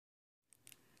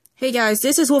Hey guys,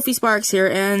 this is Wolfie Sparks here,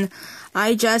 and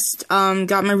I just got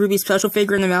my RWBY special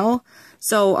figure in the mail.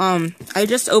 So I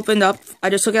just took it out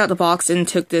of the box and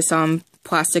took this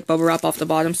plastic bubble wrap off the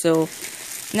bottom. So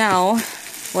now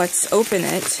let's open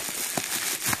it.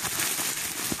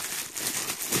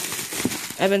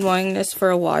 I've been wanting this for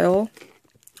a while.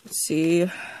 Let's see,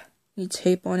 any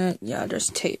tape on it? Yeah, there's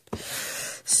tape.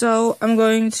 So I'm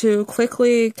going to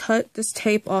quickly cut this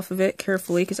tape off of it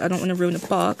carefully because I don't want to ruin the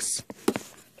box.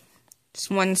 Just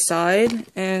one side,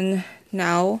 and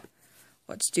now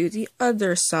let's do the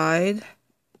other side.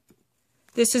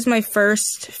 This is my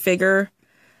first figure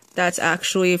that's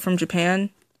actually from Japan,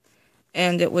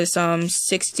 and it was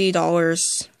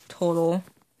 $60 total.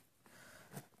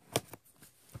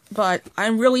 But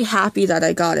I'm really happy that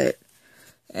I got it.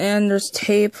 And there's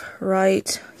tape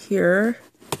right here.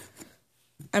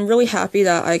 I'm really happy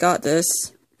that I got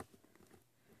this.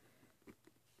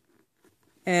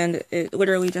 And it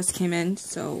literally just came in,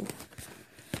 so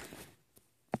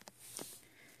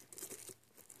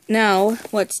now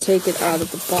let's take it out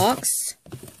of the box.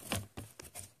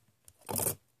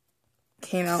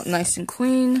 Came out nice and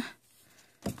clean.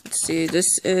 Let's see, this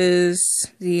is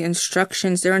the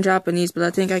instructions. They're in Japanese, but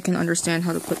I think I can understand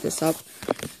how to put this up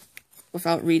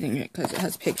without reading it because it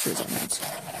has pictures on it.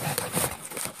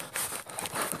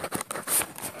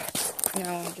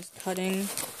 Now I'm just cutting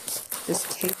this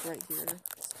tape right here.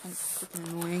 It's kind of freaking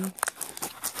annoying.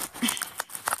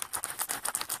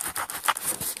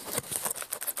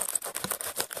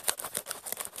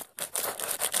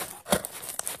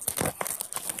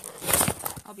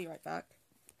 I'll be right back.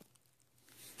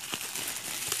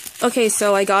 Okay,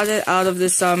 so I got it out of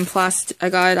this plastic. I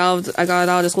got it out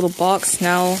of this little box.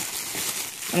 Now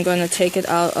I'm going to take it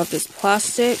out of this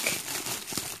plastic.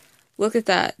 Look at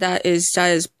that. That is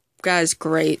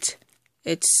great.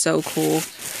 It's so cool.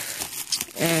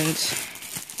 And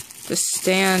the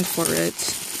stand for it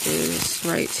is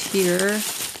right here.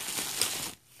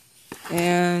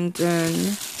 And then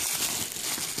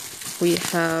we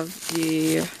have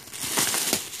the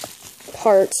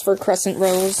parts for crescent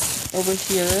rolls over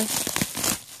here.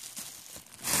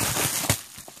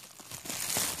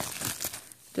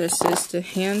 This is the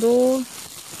handle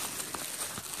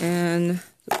and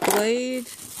the blade,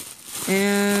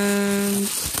 and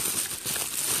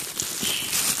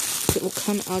it will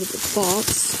come out of the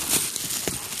box.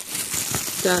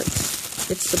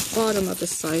 It's the bottom of the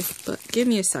scythe, but give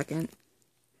me a second.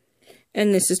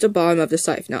 And this is the bottom of the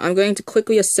scythe. Now I'm going to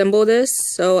quickly assemble this,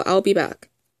 so I'll be back.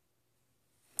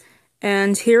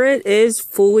 And here it is,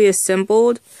 fully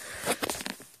assembled.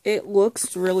 It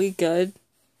looks really good.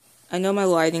 I know my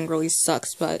lighting really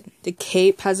sucks, but the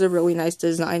cape has a really nice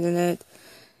design in it.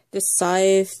 The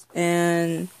scythe,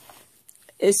 and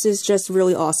this is just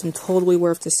really awesome. Totally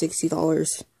worth the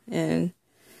 $60. And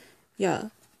yeah,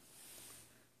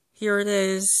 here it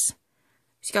is.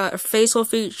 It's got facial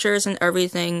features and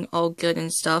everything, all good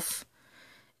and stuff.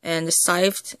 And the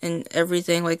scythe and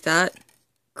everything like that.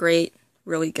 Great,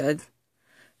 really good.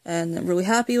 And I'm really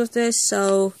happy with this,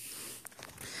 so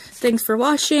thanks for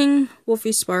watching.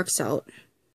 Wolfie Sparks out.